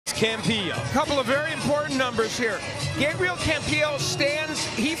Campillo. A couple of very important numbers here. Gabriel Campillo stands,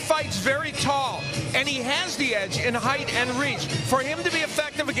 he fights very tall, and he has the edge in height and reach. For him to be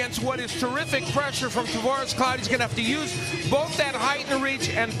effective against what is terrific pressure from Tavoris, Cloud, he's going to have to use both that height and reach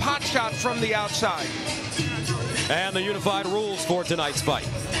and pot shot from the outside. And the unified rules for tonight's fight.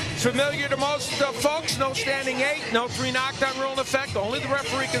 Familiar to most folks, no standing 8, no 3 knockdown rule in effect. Only the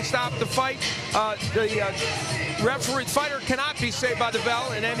referee can stop the fight. The fighter cannot be saved by the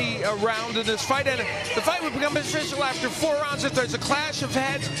bell in any round in this fight. And the fight would become official after 4 rounds if there's a clash of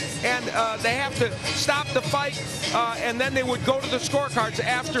heads and they have to stop the fight, and then they would go to the scorecards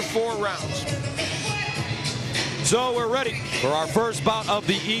after 4 rounds. So we're ready for our first bout of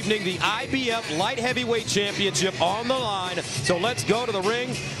the evening, the IBF Light Heavyweight Championship on the line. So let's go to the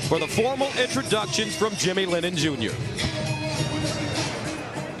ring for the formal introductions from Jimmy Lennon Jr.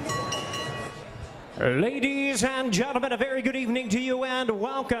 Ladies and gentlemen, a very good evening to you and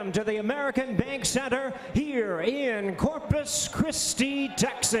welcome to the American Bank Center here in Corpus Christi,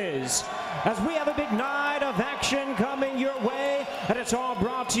 Texas. As we have a big night of action coming your way, and it's all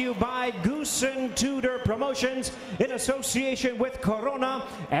brought to you by Goose and Tudor Promotions in association with Corona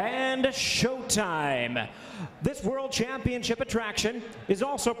and Showtime. This World Championship attraction is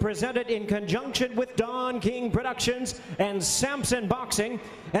also presented in conjunction with Don King Productions and Samson Boxing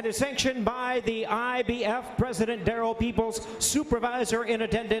and is sanctioned by the IBF President Darrell Peoples, Supervisor in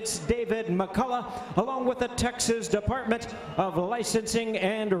Attendance David McCullough, along with the Texas Department of Licensing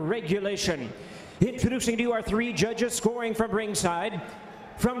and Regulation. Introducing to you our 3 judges scoring from ringside.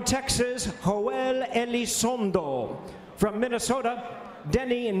 From Texas, Joel Elizondo. From Minnesota,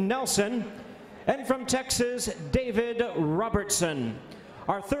 Denny Nelson. And from Texas, David Robertson.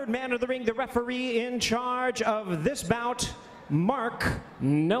 Our 3rd man of the ring, the referee in charge of this bout, Mark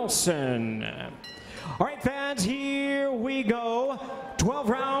Nelson. All right, fans, here we go. 12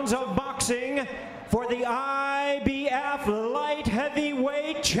 rounds of boxing for the IBF Light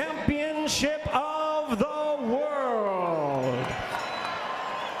Heavyweight Championship of the World.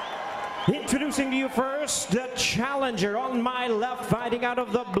 Introducing to you first, the challenger on my left, fighting out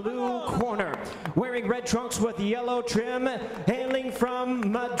of the blue corner. Wearing red trunks with yellow trim, hailing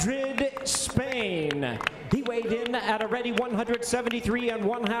from Madrid, Spain. He weighed in at a ready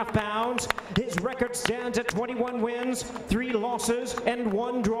 173.5 pounds. His record stands at 21 wins, 3 losses, and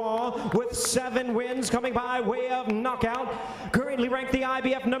 1 draw, with 7 wins coming by way of knockout. Currently ranked the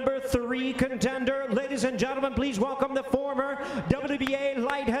IBF number 3 contender. Ladies and gentlemen, please welcome the former WBA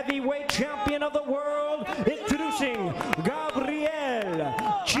light heavyweight champion of the world, introducing Gabriel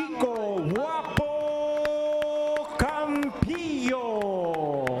Chico Guapo Campillo.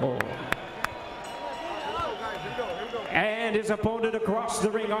 And his opponent across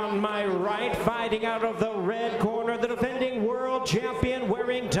the ring on my right, fighting out of the red corner, the defending world champion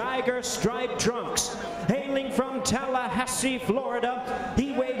wearing tiger striped trunks. Hailing from Tallahassee, Florida,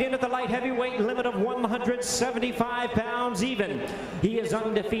 he weighed in at the light heavyweight limit of 175 pounds even. He is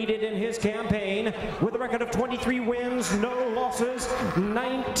undefeated in his campaign with a record of 23 wins, no losses,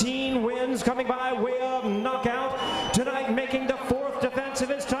 19 wins coming by way of knockout. Tonight making the 4th defense of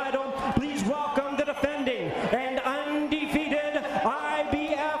his title, please welcome the defending and undefeated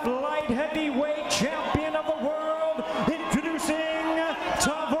IBF light heavyweight champion of the world, introducing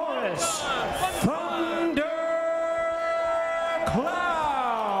Tavoris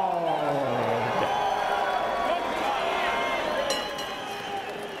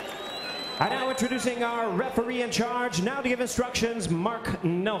And now introducing our referee in charge, now to give instructions, Mark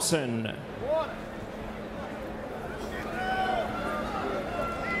Nelson.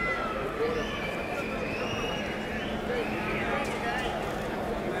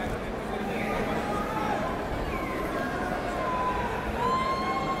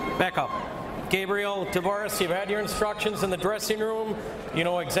 Back up. Gabriel, Tavoris, you've had your instructions in the dressing room. You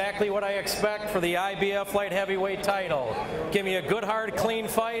know exactly what I expect for the IBF light heavyweight title. Give me a good, hard, clean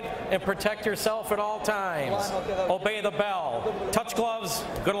fight and protect yourself at all times. Obey the bell. Touch gloves.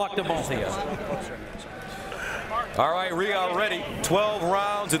 Good luck to both of you. All right, we are ready. 12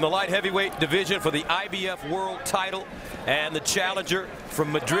 rounds in the light heavyweight division for the IBF world title. And the challenger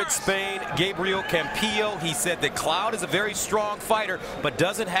from Madrid, Spain, Gabriel Campillo. He said that Cloud is a very strong fighter, but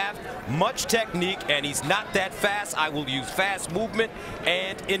doesn't have much technique, and he's not that fast. I will use fast movement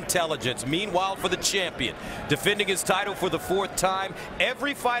and intelligence. Meanwhile, for the champion, defending his title for the 4th time,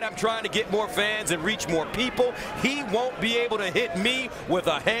 every fight I'm trying to get more fans and reach more people. He won't be able to hit me with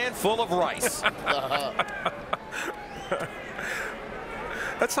a handful of rice.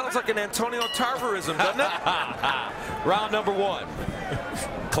 That sounds like an Antonio Tarverism, doesn't it? Round number 1.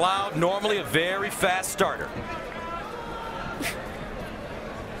 Cloud, normally a very fast starter.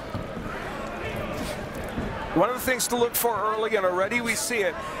 One of the things to look for early, and already we see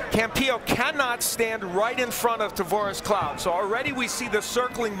it, Campillo cannot stand right in front of Tavoris Cloud. So already we see the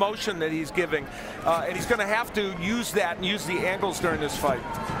circling motion that he's giving, and he's going to have to use that and use the angles during this fight.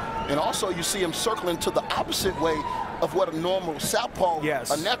 And also you see him circling to the opposite way of what a normal southpaw,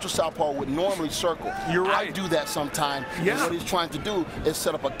 a natural southpaw would normally circle. You're right. I do that sometime. Yeah. And what he's trying to do is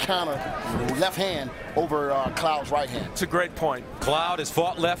set up a counter left hand over Cloud's right hand. It's a great point. Cloud has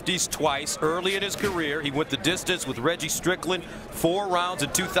fought lefties twice early in his career. He went the distance with Reggie Strickland, 4 rounds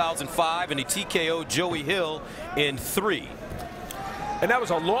in 2005, and he TKO'd Joey Hill in 3. And that was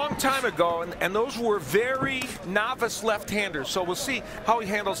a long time ago, and those were very novice left-handers. So we'll see how he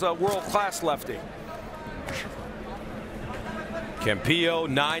handles a world-class lefty. Campillo,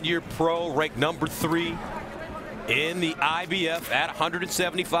 9-year pro, ranked number 3 in the IBF at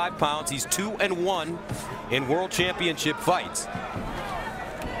 175 pounds. He's 2-1 in world championship fights.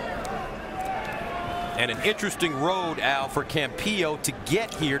 And an interesting road, Al, for Campillo to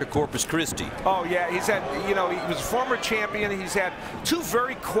get here to Corpus Christi. Oh, yeah. He's had, you know, he was a former champion. He's had 2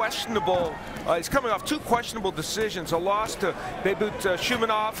 very questionable, he's coming off 2 questionable decisions. A loss to Bebut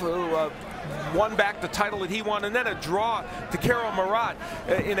Shumanov, who won back the title that he won, and then a draw to Karo Marat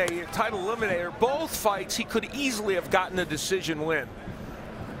in a title eliminator. Both fights he could easily have gotten a decision win.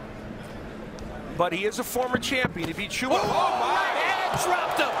 But he is a former champion. He beat Shumanov. Oh, my! And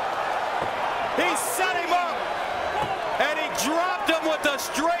dropped him! He set him up, and he dropped him with a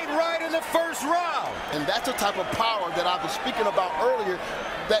straight right in the first round. And that's the type of power that I was speaking about earlier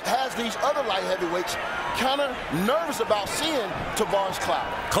that has these other light heavyweights kind of nervous about seeing Tavoris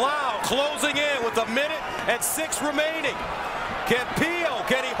Cloud. Cloud closing in with 1 minute and 6 remaining. Campillo,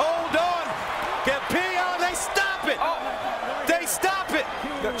 can he hold on? Campillo, they stop it. Oh. They stop it.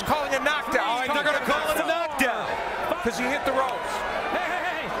 They're calling a knockdown. Oh, they're going to call it a knockdown. Because he hit the ropes.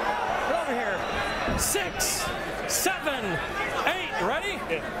 Hey, get over here. 6, 7, 8, ready?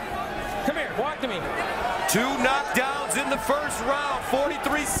 Come here, walk to me. 2 knockdowns in the first round,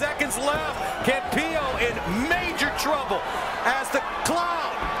 43 seconds left. Campillo in major trouble as the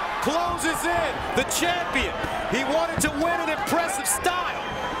Cloud closes in. The champion, he wanted to win in impressive style.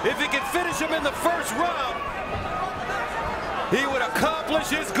 If he could finish him in the first round, he would accomplish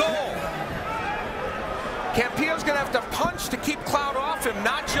his goal. Campillo's going to have to punch to keep Cloud off him,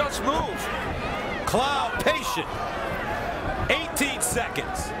 not just move. Cloud patient. 18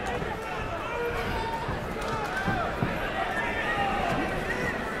 seconds.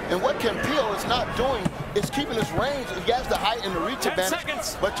 And what Campillo is not doing is keeping his range. He has the height and the reach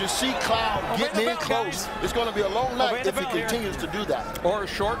advantage. But you see Cloud getting in close. It's going to be a long night if he continues to do that. Or a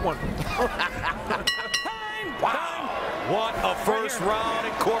short one. Wow. What a first round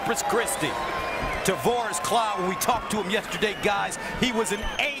in Corpus Christi. Tavoris Cloud, when we talked to him yesterday, guys, he was an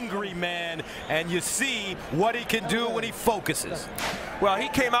angry man, and you see what he can do when he focuses. Well, he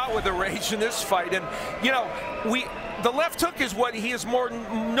came out with a rage in this fight, and, you know, the left hook is what he is more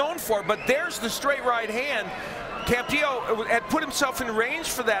known for, but there's the straight right hand. Campillo had put himself in range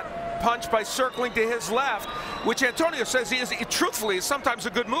for that punch by circling to his left, which Antonio says truthfully is sometimes a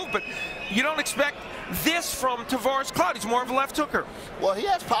good move, but you don't expect this from Tavoris Cloud. He's more of a left hooker. Well, he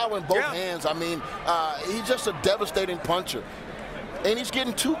has power in both hands. I mean, he's just a devastating puncher. And he's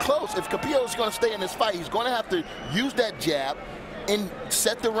getting too close. If Campillo is going to stay in this fight, he's going to have to use that jab and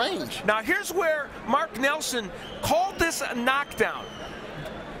set the range. Now, here's where Mark Nelson called this a knockdown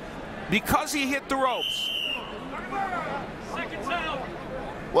because he hit the ropes.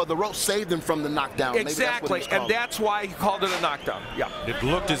 Well, the rope saved him from the knockdown. Exactly, and that's why he called it a knockdown. Yeah. It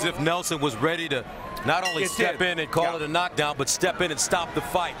looked as if Nelson was ready to not only step in and call it a knockdown, but step in and stop the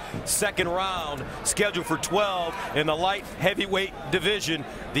fight. Second round, scheduled for 12 in the light heavyweight division.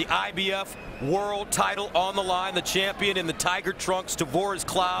 The IBF world title on the line. The champion in the tiger trunks, Tavoris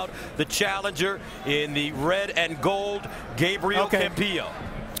Cloud. The challenger in the red and gold, Gabriel Campillo.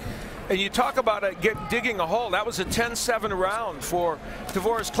 And you talk about digging a hole. That was a 10-7 round for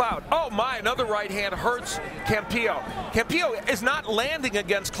Tavoris Cloud. Oh, my, another right hand hurts Campillo. Campillo is not landing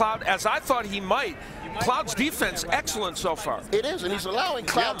against Cloud as I thought he might. Cloud's defense, excellent so far. It is, and he's allowing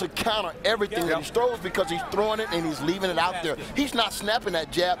Cloud to counter everything that he throws because he's throwing it and he's leaving it out there. He's not snapping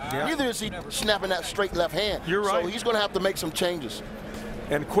that jab. Neither is he snapping that straight left hand. You're right. So he's going to have to make some changes.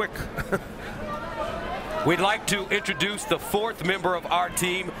 And quick. We'd like to introduce the 4th member of our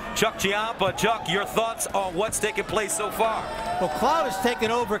team, Chuck Chiampa. Chuck, your thoughts on what's taken place so far? Well, Cloud has taken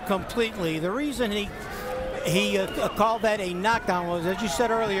over completely. The reason he called that a knockdown was, as you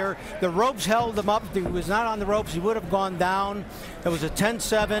said earlier, the ropes held him up. If he was not on the ropes, he would have gone down. It was a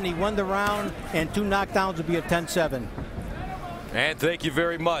 10-7. He won the round, and 2 knockdowns would be a 10-7. And thank you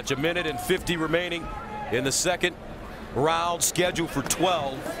very much. 1 minute and 50 remaining in the second round, scheduled for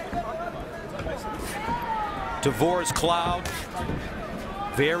 12. Tavoris Cloud,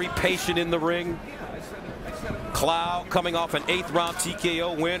 very patient in the ring. Cloud coming off an 8th round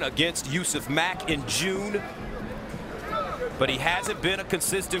TKO win against Yusuf Mack in June. But he hasn't been a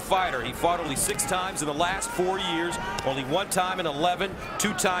consistent fighter. He fought only 6 times in the last 4 years, only 1 time in 11,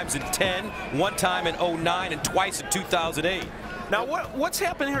 2 times in 10, 1 time in 09, and twice in 2008. Now, what's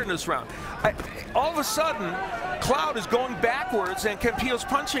happened here in this round? All of a sudden, Cloud is going backwards and Campillo's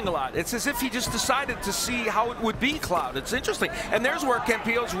punching a lot. It's as if he just decided to see how it would be, Cloud. It's interesting. And there's where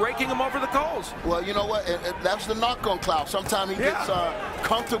Campillo's raking him over the coals. Well, you know what? That's the knock on Cloud. Sometimes he gets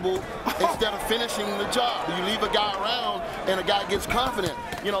comfortable instead of finishing the job. You leave a guy around and a guy gets confident.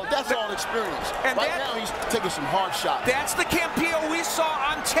 You know, that's all experience. And right now, he's taking some hard shots. That's the Campillo we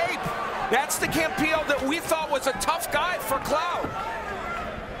saw on tape. That's the Campillo that we thought was a tough guy for Cloud.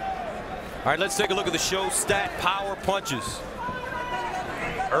 All right, let's take a look at the show stat power punches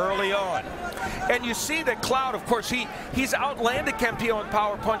early on. And you see that Cloud, of course, he's outlanded Campillo in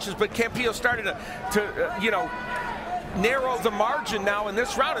power punches, but Campillo started to you know, narrow the margin now in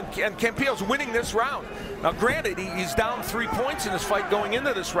this round, and Campillo's winning this round. Now, granted, he's down 3 points in this fight going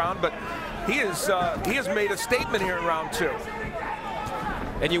into this round, but he has made a statement here in round 2.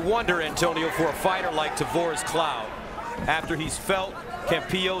 And you wonder, Antonio, for a fighter like Tavoris Cloud, after he's felt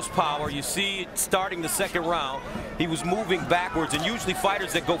Campillo's power, you see starting the second round, he was moving backwards, and usually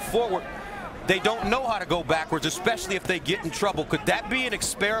fighters that go forward, they don't know how to go backwards, especially if they get in trouble. Could that be an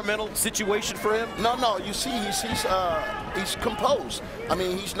experimental situation for him? No, you see he's composed. I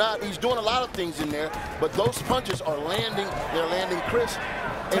mean, he's doing a lot of things in there, but those punches are landing, they're landing crisp,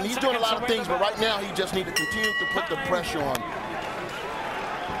 and he's doing a lot of things, but right now he just needs to continue to put the pressure on.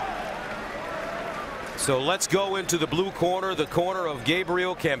 So let's go into the blue corner, the corner of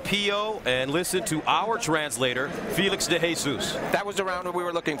Gabriel Campillo, and listen to our translator, Felix de Jesus. That was the round that we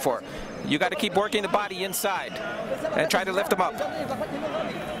were looking for. You got to keep working the body inside and try to lift him up.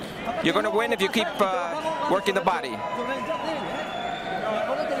 You're going to win if you keep working the body.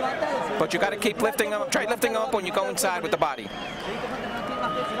 But you got to keep lifting up. Try lifting up when you go inside with the body.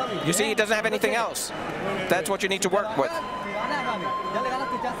 You see, he doesn't have anything else. That's what you need to work with.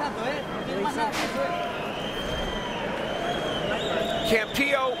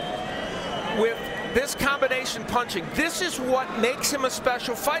 Campillo with this combination punching, this is what makes him a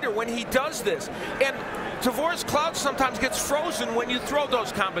special fighter when he does this. And Tavoris Cloud sometimes gets frozen when you throw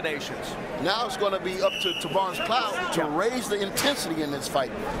those combinations. Now it's going to be up to Tavoris Cloud to raise the intensity in this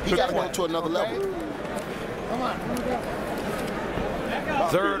fight. He got to go to another level.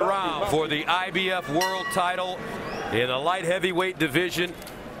 Third round for the IBF World title in the light heavyweight division.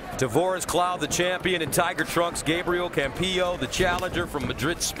 Tavoris Cloud, the champion, and Tiger Trunks Gabriel Campillo, the challenger from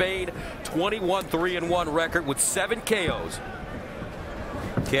Madrid, Spain. 21-3-1 record with 7 KOs.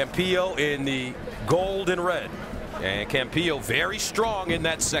 Campillo in the gold and red. And Campillo very strong in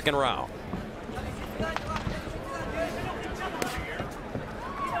that second round.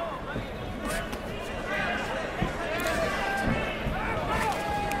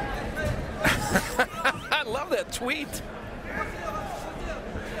 I love that tweet.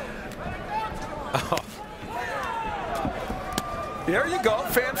 Oh. There you go,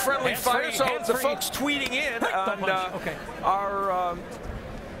 fan-friendly fire. So the folks tweeting in on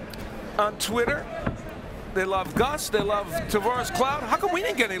on Twitter, they love Gus, they love Tavoris Cloud. How come we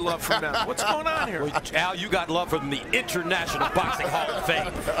didn't get any love from them? What's going on here? Well, Al, you got love from the International Boxing Hall of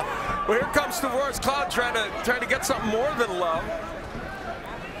Fame. Well, here comes Tavoris Cloud trying to get something more than love.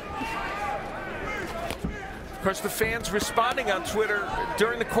 Of course, the fans responding on Twitter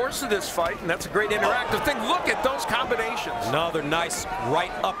during the course of this fight, and that's a great interactive thing. Look at those combinations. Another nice right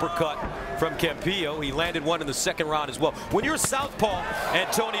uppercut from Campillo. He landed one in the second round as well. When you're southpaw,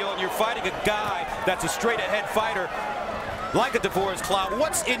 Antonio, and you're fighting a guy that's a straight-ahead fighter like a Tavoris Cloud,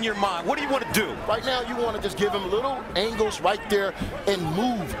 what's in your mind? What do you want to do? Right now, you want to just give him little angles right there and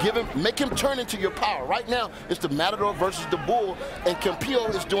move. Make him turn into your power. Right now, it's the Matador versus the Bull, and Campillo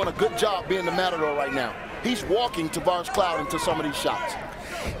is doing a good job being the Matador right now. He's walking Tavoris Cloud into some of these shots.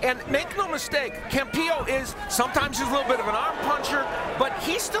 And make no mistake, Campillo is sometimes he's a little bit of an arm puncher, but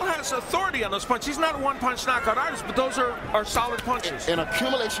he still has authority on those punches. He's not a one-punch knockout artist, but those are solid punches. An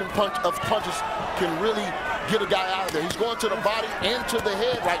accumulation of punches can really get a guy out of there. He's going to the body and to the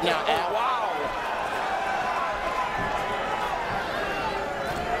head right now. Oh, wow.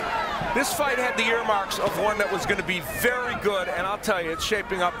 This fight had the earmarks of one that was going to be very good, and I'll tell you, it's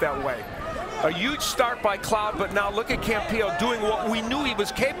shaping up that way. A huge start by Cloud, but now look at Campillo doing what we knew he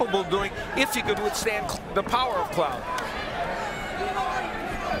was capable of doing if he could withstand the power of Cloud.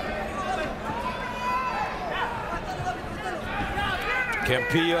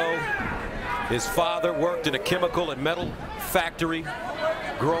 Campillo, his father worked in a chemical and metal factory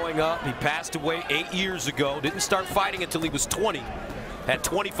growing up. He passed away 8 years ago. Didn't start fighting until he was 20. Had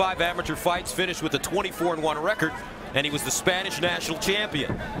 25 amateur fights, finished with a 24-1 record, and he was the Spanish national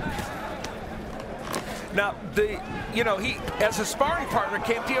champion. Now, he as a sparring partner,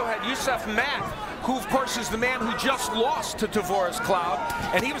 Campillo had Yusuf Mack, who of course is the man who just lost to Tavoris Cloud,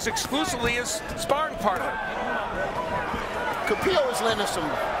 and he was exclusively his sparring partner. Campillo is landing some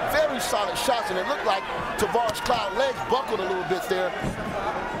very solid shots, and it looked like Tavoris Cloud's legs buckled a little bit there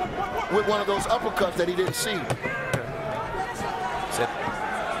with one of those uppercuts that he didn't see.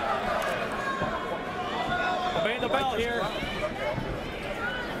 Obey the bell here.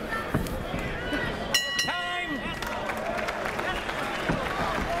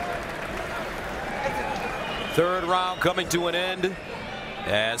 Third round coming to an end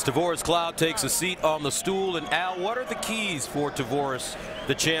as Tavoris Cloud takes a seat on the stool. And Al, what are the keys for Tavoris,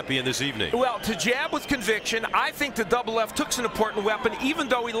 the champion, this evening? Well, to jab with conviction. I think the double left hook's an important weapon, even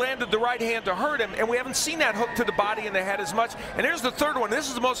though he landed the right hand to hurt him, and we haven't seen that hook to the body and the head as much. And here's the third one. This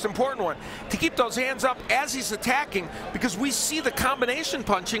is the most important one. To keep those hands up as he's attacking, because we see the combination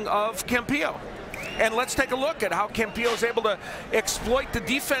punching of Campillo. And let's take a look at how Campillo is able to exploit the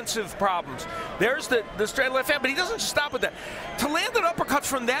defensive problems. There's the straight left hand, but he doesn't stop with that. To land an uppercut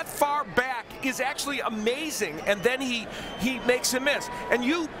from that far back is actually amazing, and then he makes him miss. And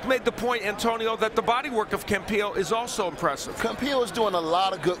you made the point, Antonio, that the body work of Campillo is also impressive. Campillo is doing a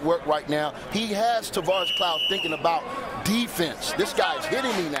lot of good work right now. He has Tavoris Cloud thinking about defense. This guy's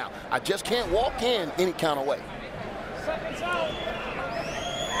hitting me now. I just can't walk in any kind of way.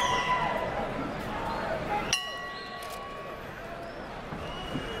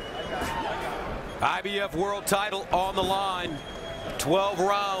 IBF world title on the line. 12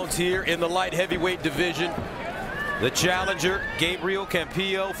 rounds here in the light heavyweight division. The challenger, Gabriel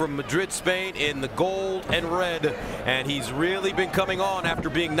Campillo from Madrid, Spain, in the gold and red. And he's really been coming on after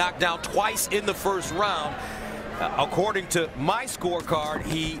being knocked down twice in the first round. According to my scorecard,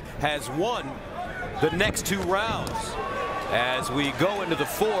 he has won the next 2 rounds. As we go into the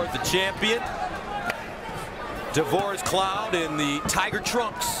fourth, the champion, Tavoris Cloud, in the Tiger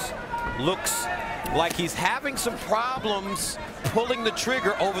trunks, looks like he's having some problems pulling the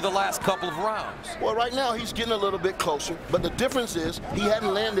trigger over the last couple of rounds. Well, right now he's getting a little bit closer, but the difference is he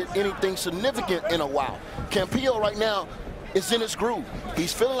hadn't landed anything significant in a while. Campillo right now is in his groove.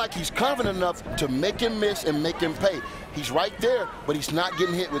 He's feeling like he's confident enough to make him miss and make him pay. He's right there, but he's not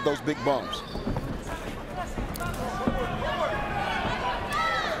getting hit with those big bums.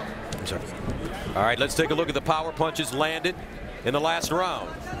 All right, let's take a look at the power punches landed in the last round.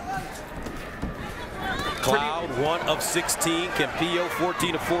 Cloud 1 of 16, Campillo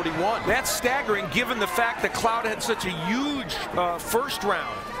 14 of 41. That's staggering given the fact that Cloud had such a huge first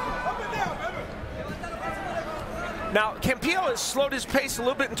round. Now, Campillo has slowed his pace a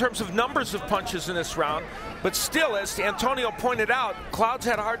little bit in terms of numbers of punches in this round, but still, as Antonio pointed out, Cloud's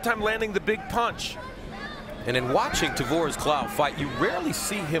had a hard time landing the big punch. And in watching Tavoris Cloud fight, you rarely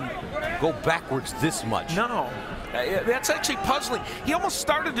see him go backwards this much. No, that's actually puzzling. He almost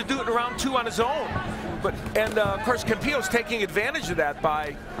started to do it in round 2 on his own. And of course, Campillo's taking advantage of that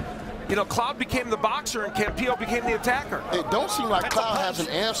by, Cloud became the boxer and Campillo became the attacker. It don't seem like Cloud has an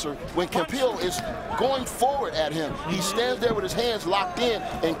answer when Campillo is going forward at him. He stands there with his hands locked in,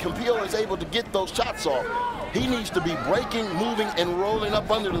 and Campillo is able to get those shots off. He needs to be breaking, moving, and rolling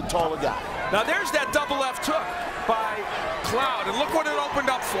up under the taller guy. Now there's that double left hook by Cloud, and look what it opened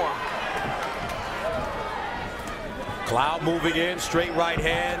up for him. Cloud moving in, straight right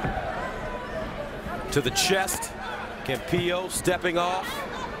hand to the chest. Campillo stepping off.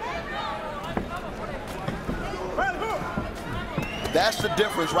 That's the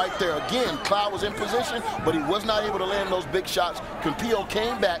difference right there. Again, Cloud was in position, but he was not able to land those big shots. Campillo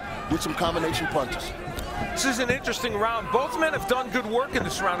came back with some combination punches. This is an interesting round. Both men have done good work in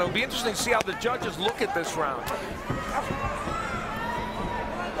this round. It'll be interesting to see how the judges look at this round.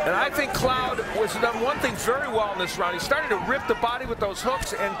 And I think Cloud has done one thing very well in this round. He started to rip the body with those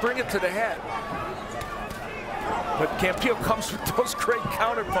hooks and bring it to the head. But Campillo comes with those great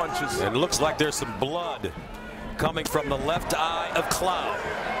counter punches. And it looks like there's some blood coming from the left eye of Cloud.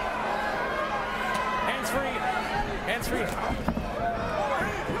 Hands free. Hands free.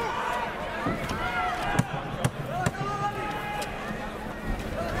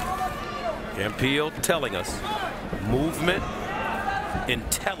 Campillo telling us movement,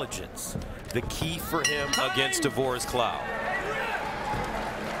 intelligence, the key for him against Tavoris Cloud.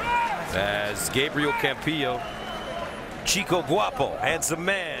 As Gabriel Campillo, Chico Guapo, handsome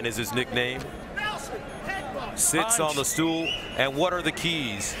man is his nickname, sits on the stool. And what are the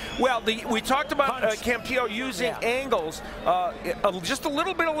keys? Well, we talked about Campillo using angles. Just a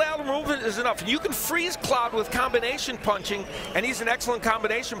little bit of lateral movement is enough. You can freeze Cloud with combination punching, and he's an excellent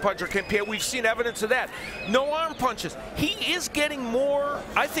combination puncher, Campillo. We've seen evidence of that. No arm punches. He is getting more,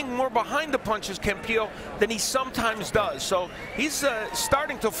 I think, more behind the punches, Campillo, than he sometimes does. So he's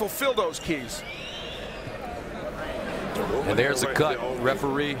starting to fulfill those keys. And there's a cut.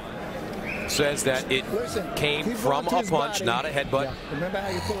 Referee says that it came from a punch, not a headbutt. Yeah. Remember how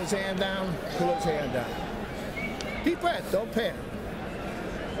you pull his hand down? Pull his hand down. Deep breath, don't panic.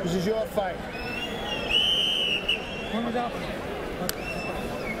 This is your fight. Corners out.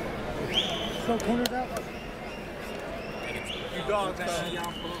 So corners out. You dog, man. You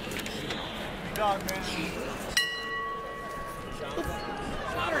dog, man.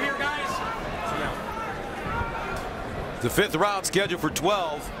 Louder here, guys. The 5th round scheduled for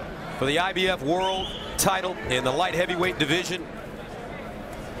 12 for the IBF World title in the light heavyweight division.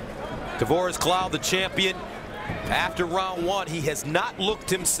 Tavoris Cloud, the champion. After round 1, he has not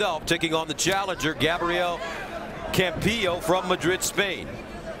looked himself, taking on the challenger, Gabriel Campillo from Madrid, Spain.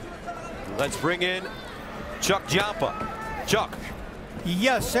 Let's bring in Chuck Giampa. Chuck.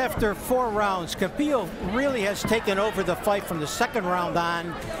 Yes, after 4 rounds, Campillo really has taken over the fight from the 2nd round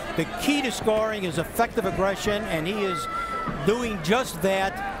on. The key to scoring is effective aggression, and he is doing just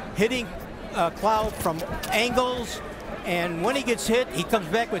that, hitting Cloud from angles, and when he gets hit, he comes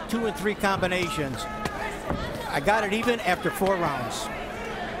back with 2 and 3 combinations. I got it even after 4 rounds.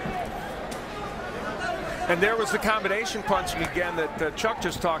 And there was the combination punching again that Chuck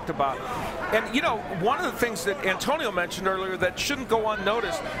just talked about. And, you know, one of the things that Antonio mentioned earlier that shouldn't go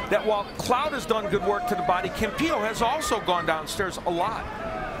unnoticed, that while Cloud has done good work to the body, Campillo has also gone downstairs a lot,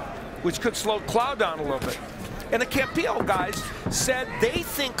 which could slow Cloud down a little bit. And the Campillo guys said they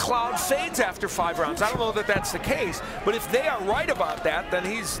think Cloud fades after 5 rounds. I don't know that that's the case, but if they are right about that, then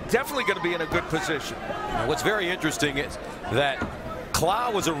he's definitely going to be in a good position. What's very interesting is that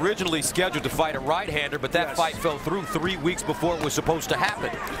Cloud was originally scheduled to fight a right-hander, but that fight fell through 3 weeks before it was supposed to happen.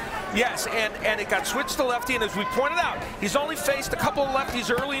 Yes, and it got switched to lefty, and as we pointed out, he's only faced a couple of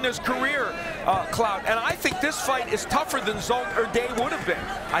lefties early in his career, Cloud, and I think this fight is tougher than Zolt or Day would have been.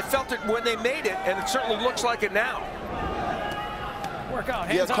 I felt it when they made it, and it certainly looks like it now. Work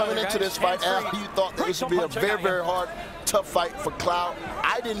out. Yeah, coming into this fight, Al, you thought that this would be a very, very hard, tough fight for Cloud.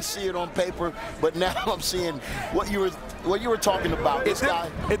 I didn't see it on paper, but now I'm seeing what you were talking about. This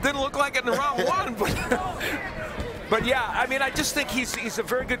guy. It didn't look like it in round 1, but yeah, I mean, I just think he's a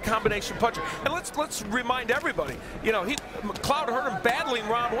very good combination puncher. And let's remind everybody, you know, Cloud hurt him badly in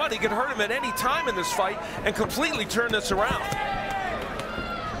round 1. He could hurt him at any time in this fight and completely turn this around.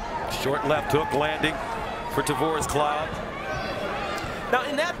 Short left hook landing for Tavoris Cloud. Now,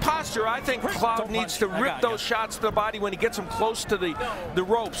 in that posture, I think Cloud needs to rip those shots to the body when he gets them close to the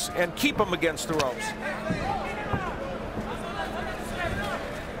ropes and keep them against the ropes.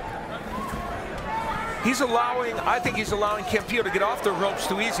 I think he's allowing Campillo to get off the ropes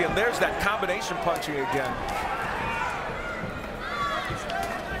too easy, and there's that combination punching again.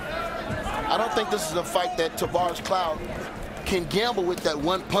 I don't think this is a fight that Tavoris Cloud can gamble with that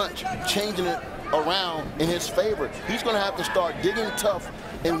one punch, changing it around in his favor. He's going to have to start digging tough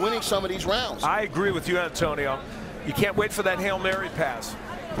and winning some of these rounds. I agree with you, Antonio. You can't wait for that Hail Mary pass.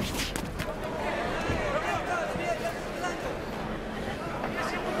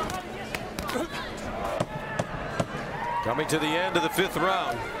 Coming to the end of the 5th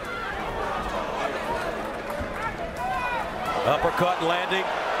round. Uppercut landing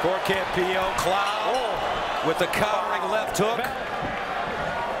for Campillo. Cloud with the cowering left hook.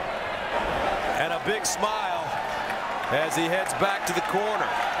 And a big smile as he heads back to the corner.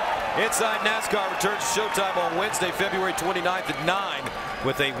 Inside NASCAR returns to Showtime on Wednesday, February 29th at 9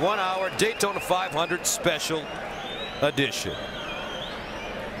 with a 1-hour Daytona 500 special edition.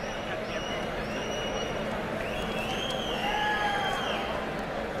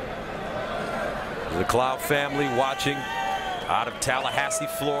 The Cloud family watching out of Tallahassee,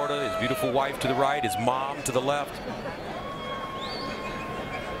 Florida. His beautiful wife to the right, his mom to the left.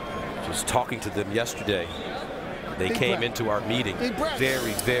 Just talking to them yesterday. They came into our meeting.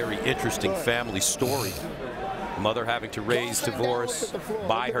 Very, very interesting family story. Mother having to raise Tavoris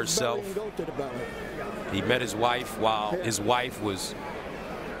by herself. He met his wife while his wife was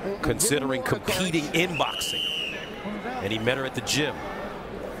considering competing in boxing. And he met her at the gym.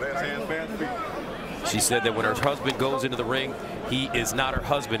 She said that when her husband goes into the ring, he is not her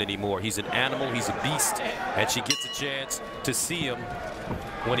husband anymore. He's an animal, he's a beast, and she gets a chance to see him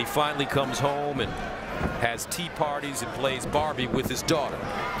when he finally comes home and has tea parties and plays Barbie with his daughter.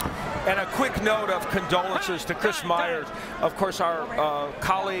 And a quick note of condolences to Chris Myers, of course, our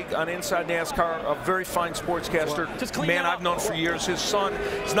colleague on Inside NASCAR, a very fine sportscaster, man I've known for years. His son,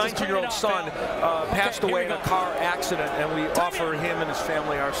 his 19-year-old son, passed away in a car accident, and we offer him and his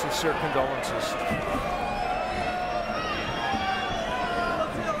family our sincere condolences.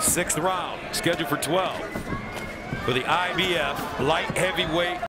 6th round, scheduled for 12 for the IBF light heavyweight